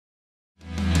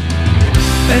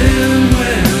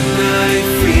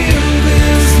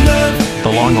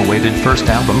long-awaited first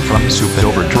album from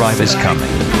SuperOverDrive is coming.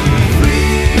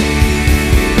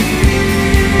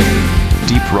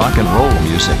 Deep rock and roll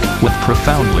music with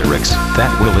profound lyrics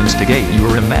that will instigate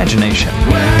your imagination.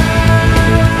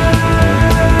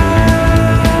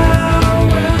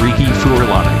 Ricky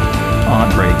Furlani,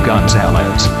 Andre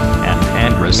Gonzalez, and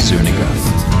Andres Zuniga.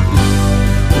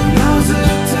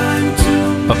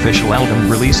 Official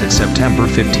album release at September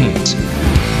 15th.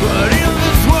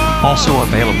 Also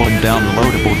available in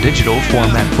downloadable digital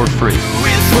format for free.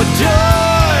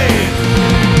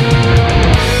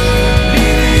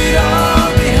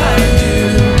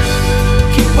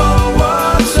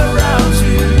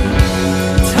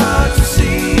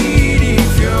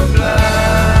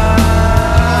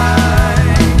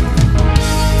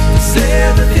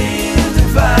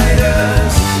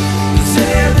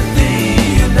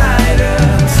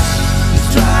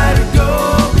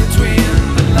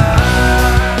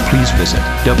 Please visit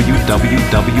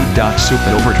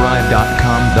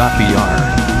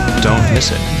www.superoverdrive.com.br. Don't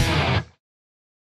miss it.